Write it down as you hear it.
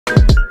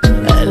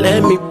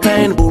give me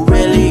pain, but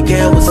really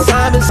get what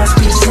Simon must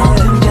be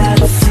something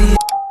that I feel.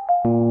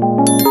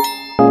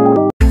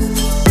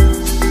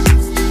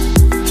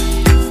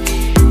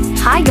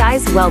 Hi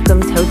guys,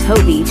 welcome to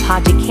TOVI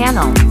POGI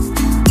channel.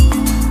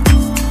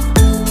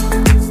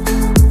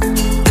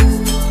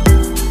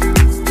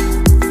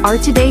 Our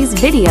today's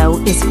video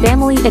is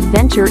family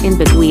adventure in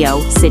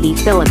Baguio City,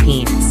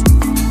 Philippines.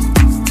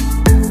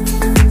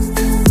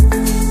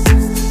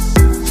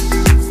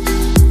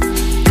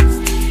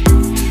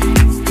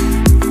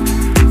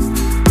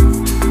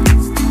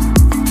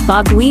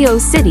 Baguio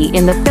City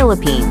in the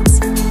Philippines.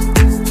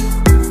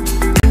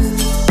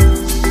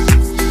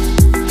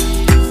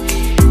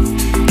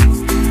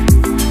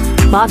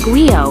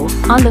 Baguio,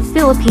 on the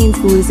Philippines'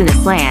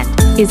 Luzon's land,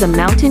 is a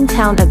mountain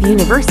town of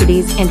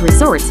universities and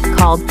resorts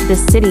called the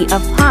City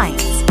of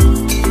Pines.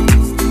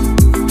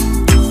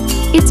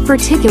 It's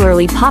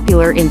particularly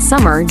popular in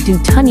summer due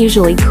to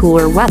unusually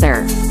cooler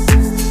weather.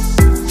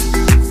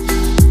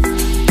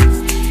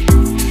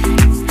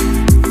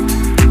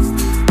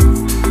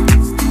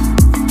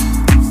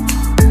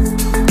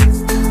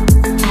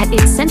 At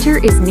its center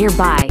is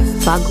nearby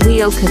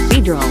Baguio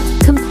Cathedral,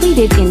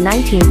 completed in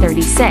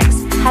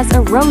 1936, has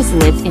a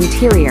rose-lived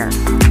interior.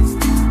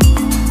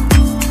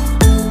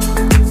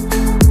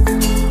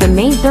 The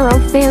main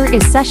thoroughfare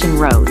is Session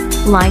Road,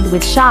 lined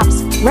with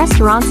shops,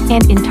 restaurants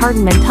and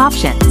entertainment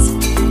options.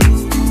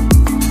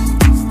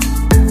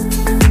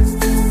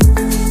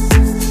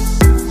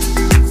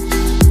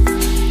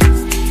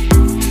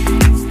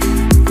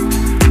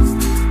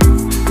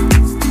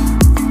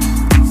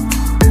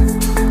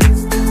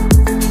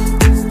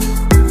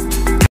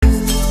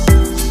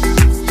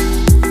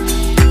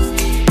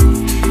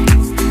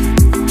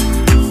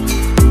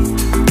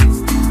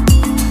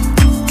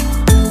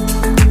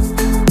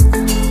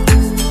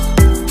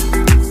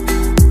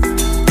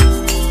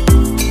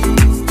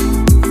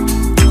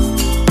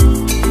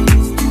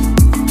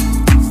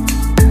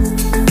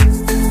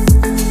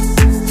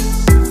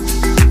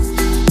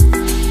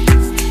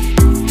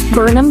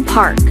 Burnham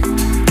Park.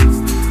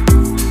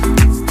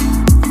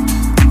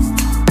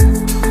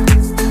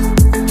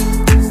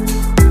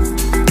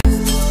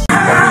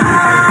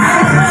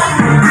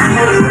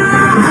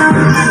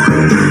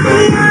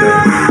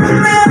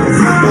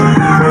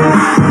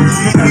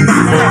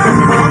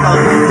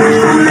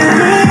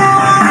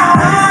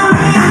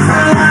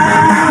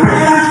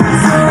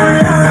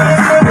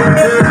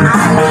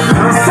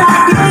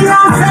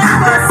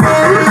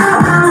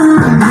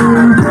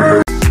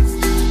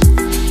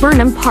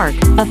 Burnham Park,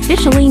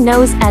 officially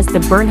known as the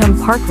Burnham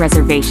Park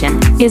Reservation,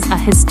 is a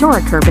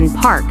historic urban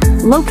park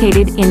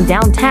located in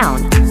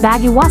downtown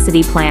Baguio.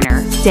 City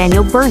planner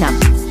Daniel Burnham.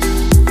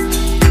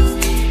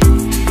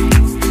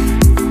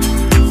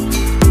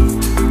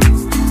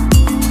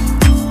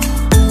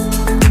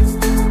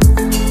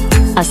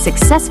 A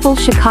successful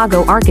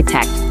Chicago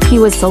architect, he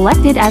was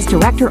selected as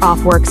Director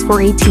of Works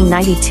for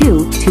 1892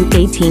 to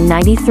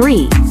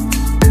 1893.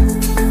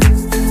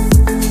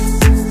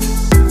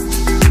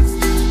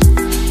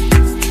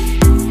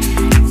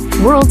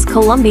 World's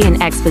Columbian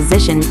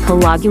Exposition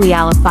colloquially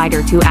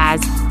to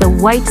as the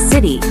White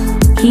City.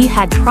 He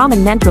had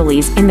prominent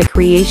roles in the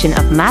creation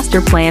of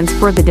master plans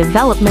for the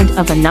development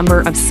of a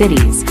number of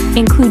cities,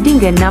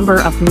 including a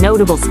number of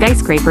notable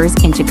skyscrapers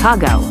in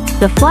Chicago,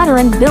 the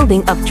Flatiron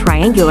Building of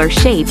triangular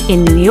shape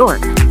in New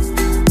York.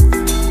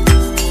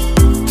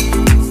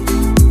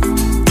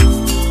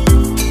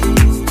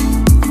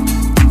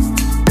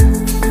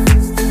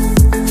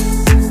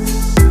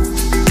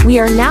 We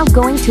are now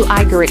going to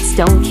Igorot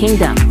Stone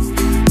Kingdom.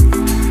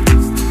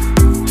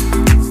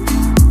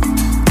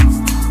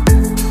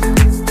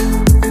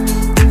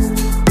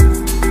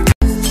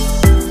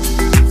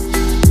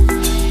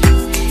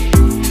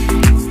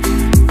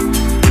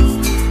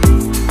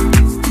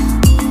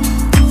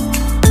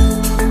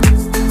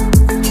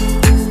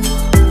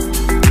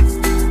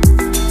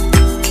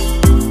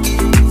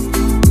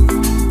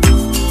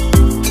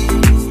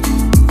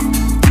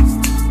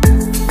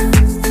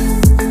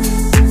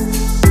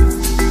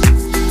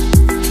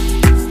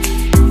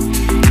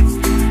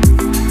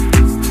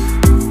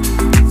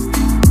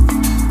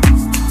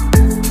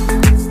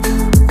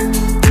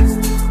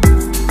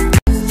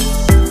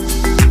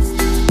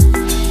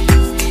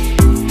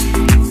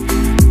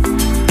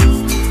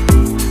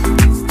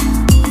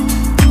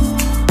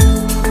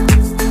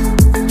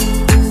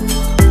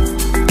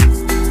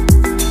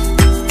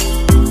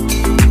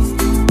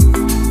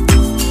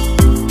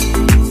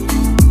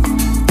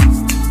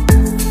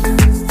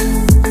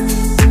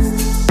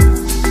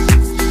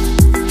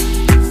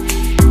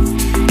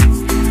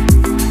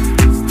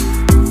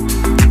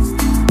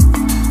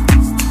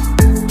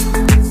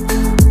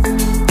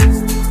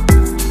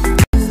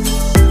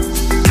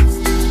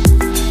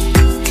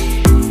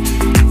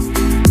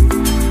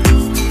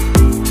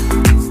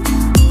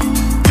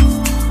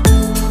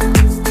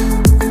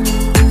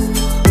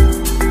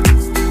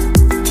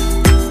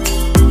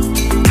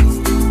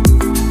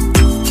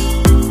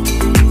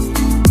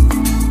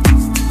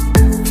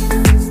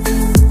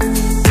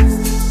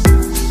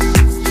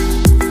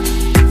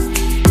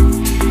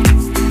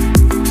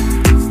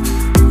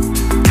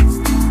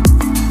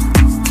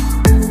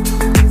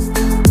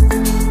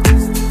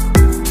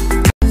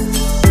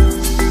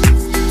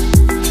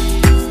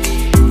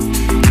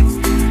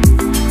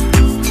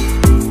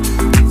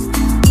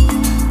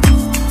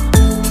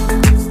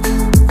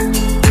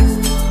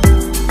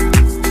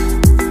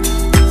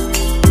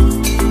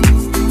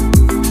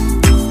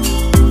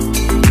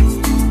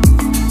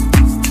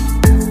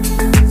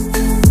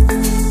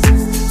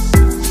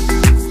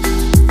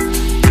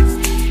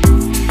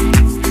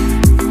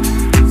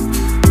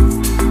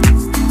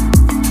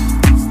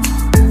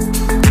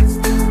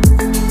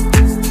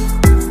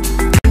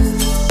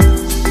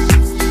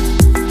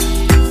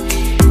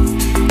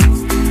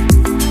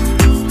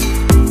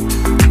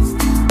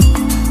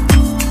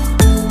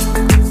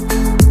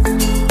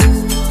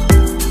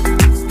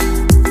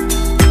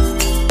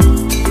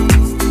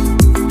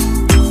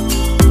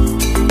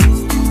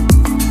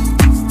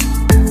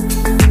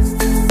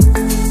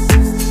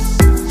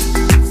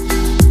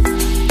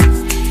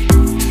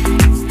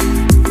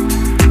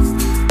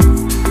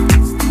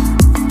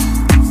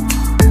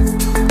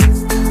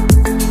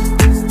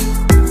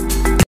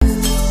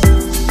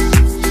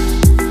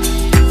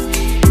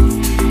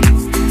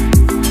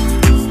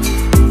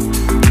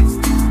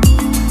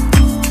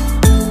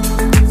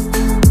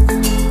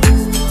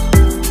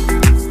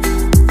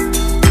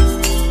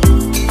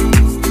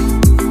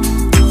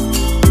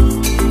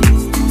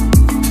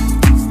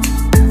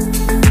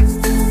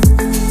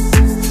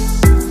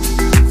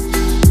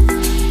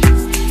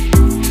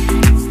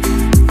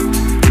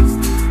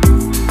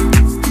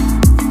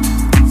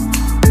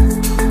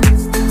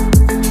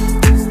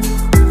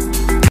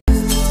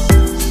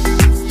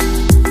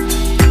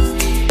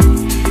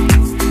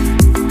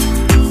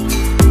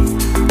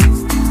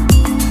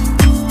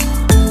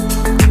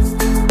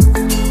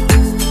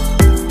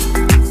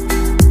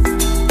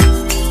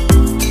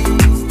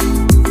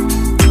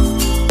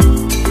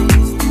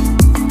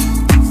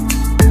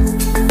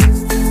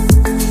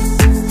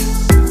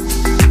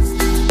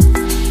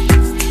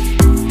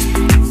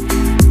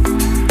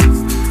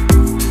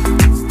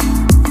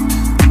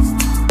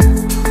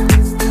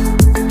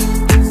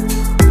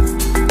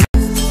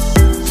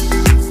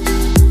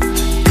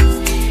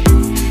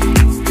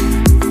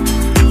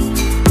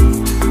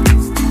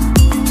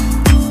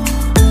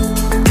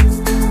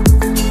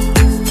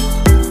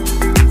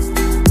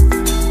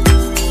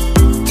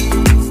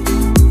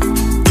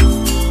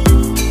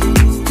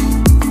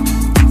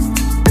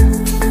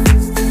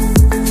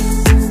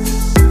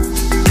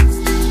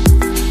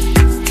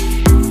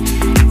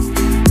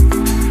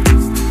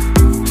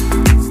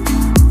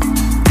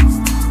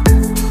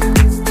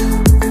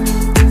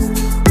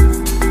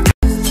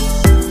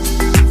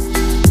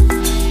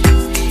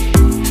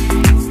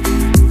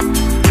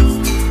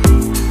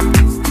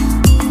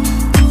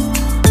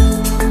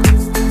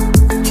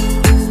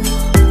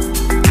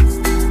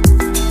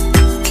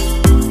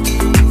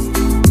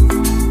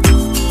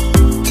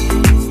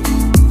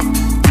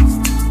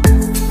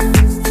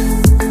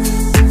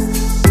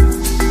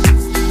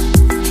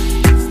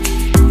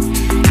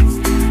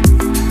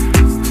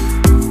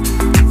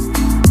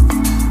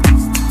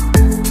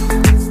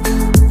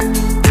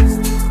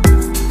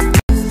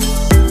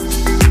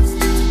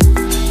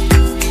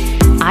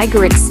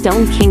 Igorot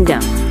Stone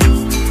Kingdom.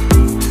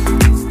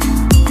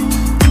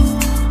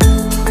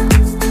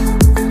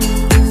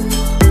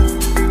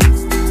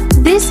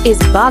 This is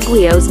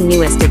Baguio's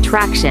newest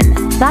attraction,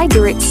 the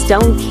Igorot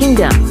Stone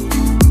Kingdom.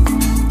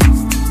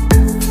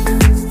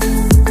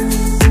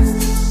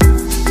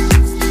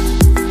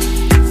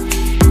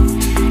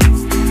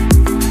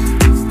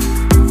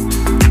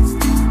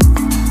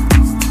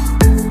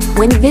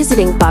 When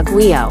visiting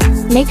Baguio,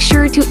 make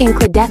sure to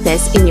include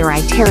this in your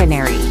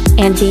itinerary,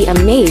 and be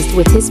amazed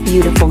with this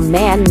beautiful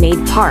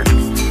man-made park.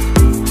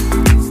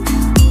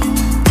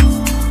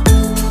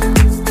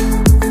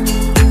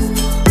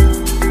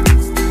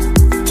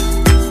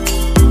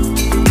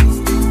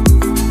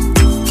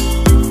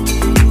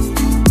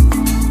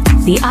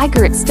 The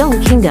Igorot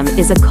Stone Kingdom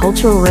is a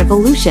cultural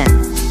revolution.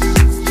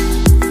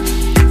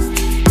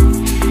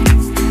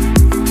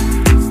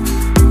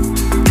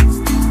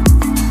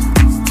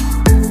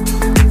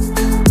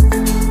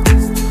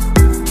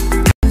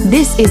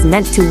 This is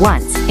meant to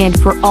once and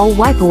for all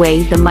wipe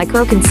away the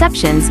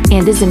microconceptions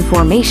and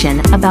disinformation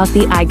about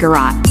the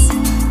Igorots.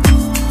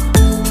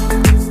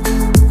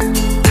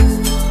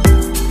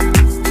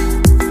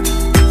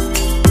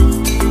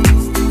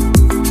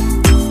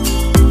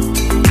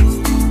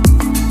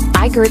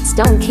 Igorot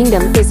Stone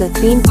Kingdom is a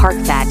theme park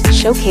that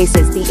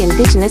showcases the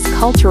indigenous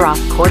culture of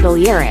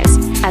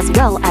Cordilleras, as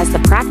well as the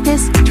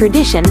practice,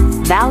 tradition,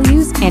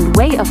 values, and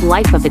way of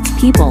life of its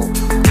people.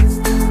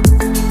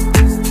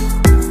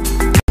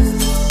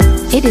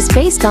 It is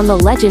based on the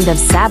legend of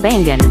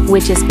Sabangan,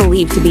 which is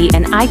believed to be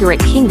an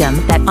Igorot kingdom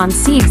that on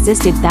sea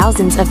existed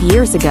thousands of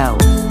years ago.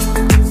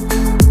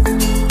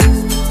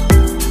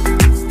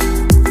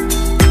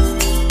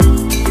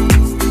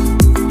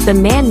 The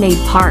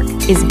man-made park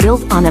is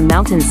built on a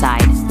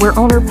mountainside, where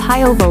owner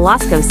Pio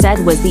Velasco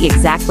said was the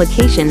exact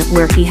location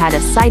where he had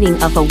a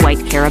sighting of a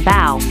white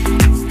carabao.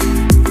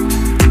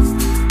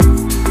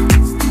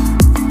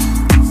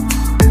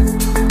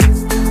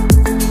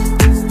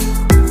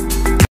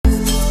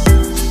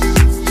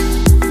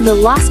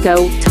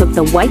 Velasco took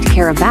the white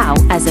carabao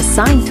as a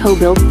sign to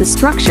build the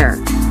structure.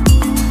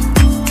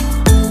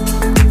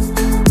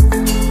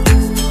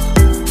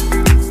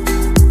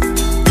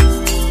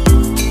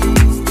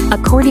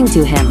 According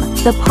to him,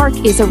 the park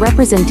is a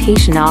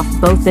representation of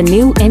both the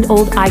new and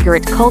old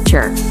Igorot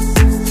culture.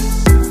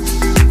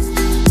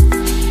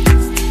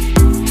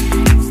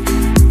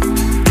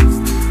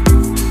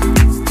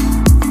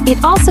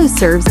 It also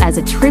serves as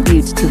a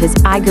tribute to his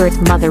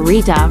Igorot mother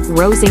Rita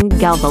Rosing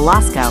Gal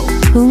Velasco,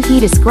 whom he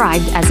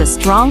described as a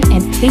strong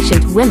and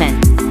patient woman.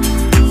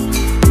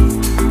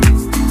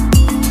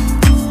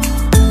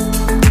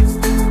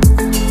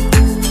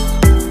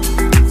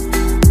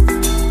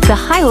 The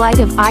highlight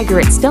of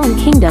Igorot Stone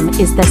Kingdom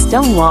is the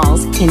stone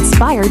walls,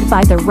 inspired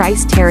by the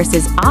rice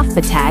terraces off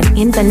Batag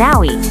in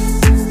Banawi.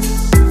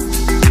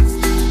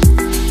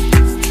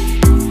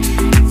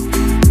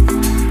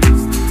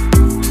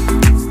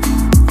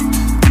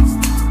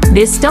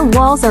 These stone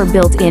walls are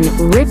built in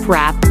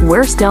riprap,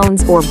 where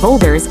stones or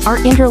boulders are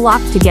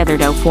interlocked together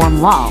to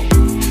form wall.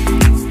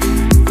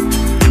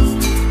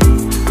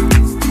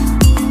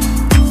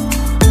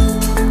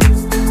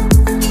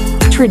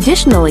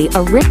 Traditionally,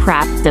 a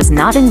riprap does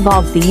not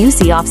involve the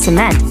use of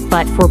cement,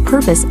 but for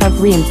purpose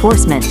of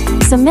reinforcement,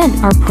 cement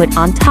are put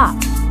on top.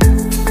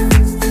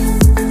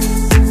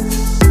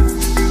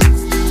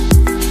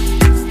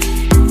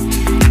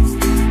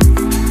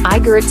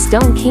 Igorot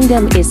Stone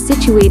Kingdom is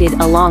situated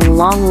along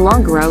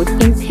Long Road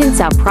in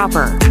Pinsao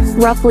proper,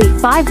 roughly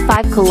 5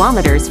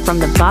 kilometers from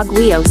the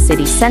Baguio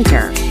city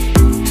center.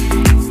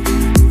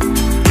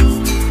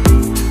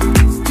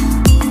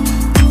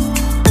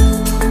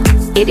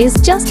 It is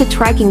just a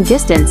trekking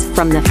distance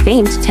from the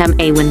famed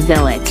Tem-Awan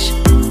village.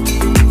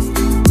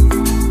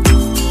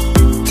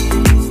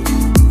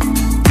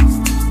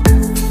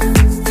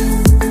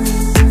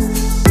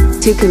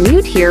 To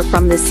commute here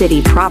from the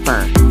city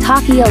proper,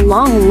 Taki a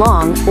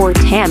Long or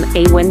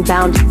Tem-Awan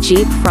bound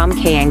jeep from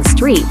Kayang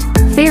Street,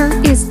 fare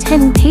is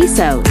 10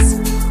 pesos.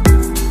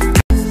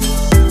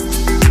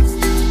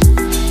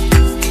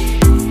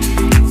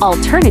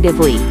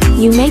 Alternatively,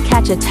 you may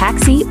catch a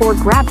taxi or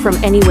grab from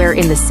anywhere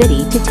in the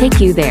city to take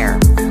you there.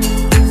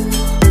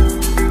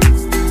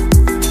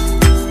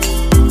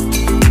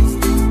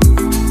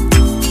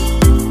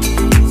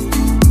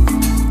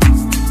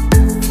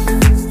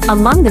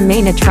 Among the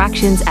main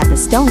attractions at the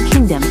Stone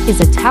Kingdom is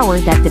a tower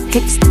that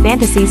depicts the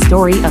fantasy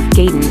story of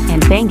Gaydon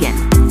and Bangan,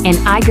 an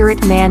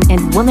Igorot man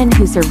and woman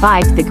who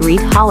survived the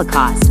Great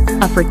Holocaust,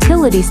 a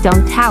fertility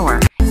stone tower,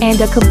 and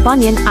a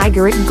Kabunyan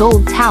Igorot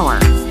gold tower.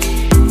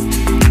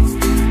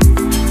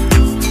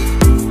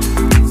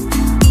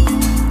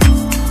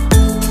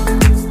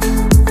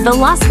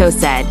 Velasco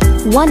said,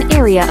 "One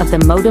area of the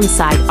Modem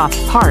side of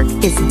park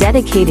is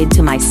dedicated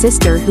to my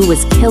sister who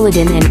was killed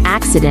in an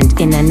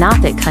accident in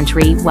Anathat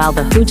country, while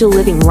the Huja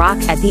living rock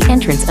at the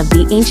entrance of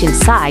the ancient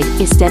side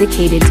is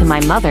dedicated to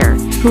my mother,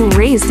 who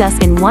raised us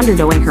in wonder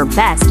doing her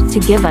best to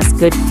give us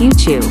good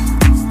future."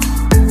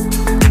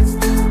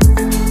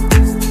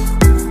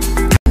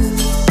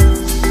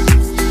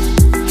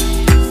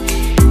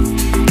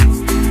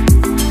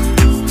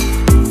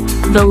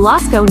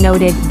 Velasco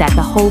noted that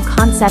the whole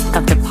concept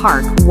of the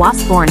park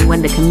was born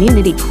when the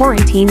community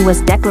quarantine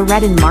was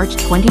declared in March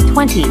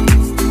 2020.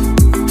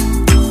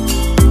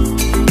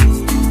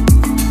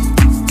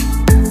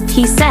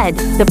 He said,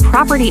 the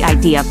property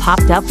idea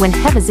popped up when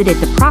he visited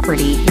the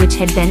property, which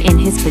had been in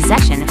his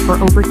possession for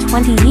over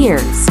 20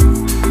 years.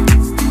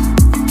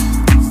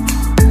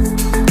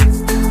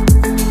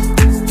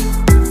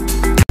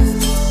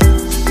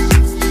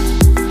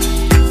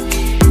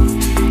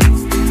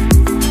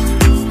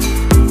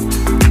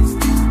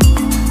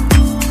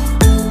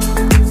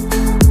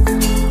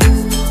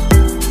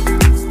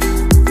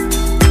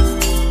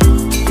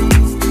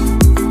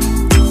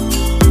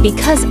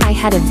 Because I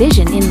had a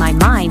vision in my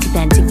mind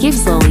then to give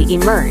slowly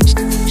emerged,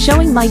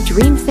 showing my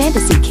dream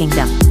fantasy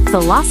kingdom,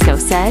 Velasco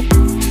said.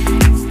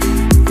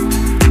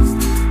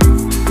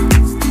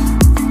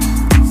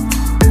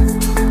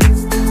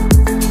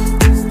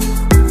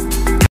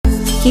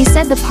 He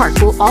said the park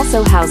will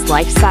also house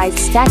life-size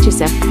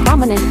statues of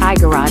prominent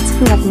Igorots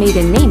who have made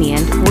a name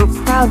and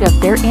were proud of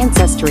their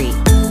ancestry.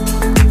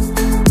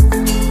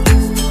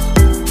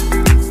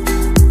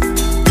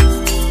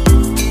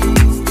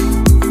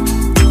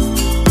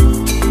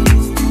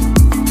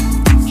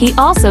 He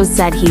also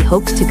said he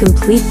hoped to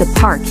complete the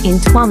park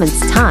in 12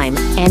 months' time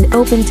and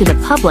open to the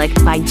public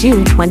by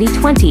June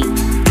 2020.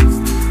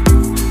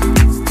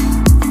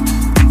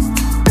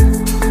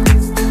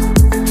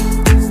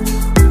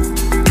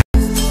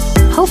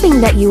 Hoping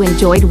that you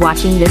enjoyed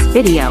watching this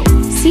video.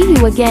 See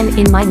you again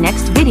in my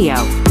next video.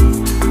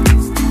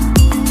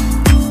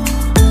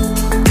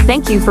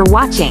 Thank you for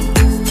watching.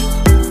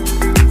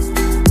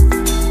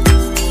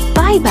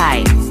 Bye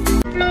bye.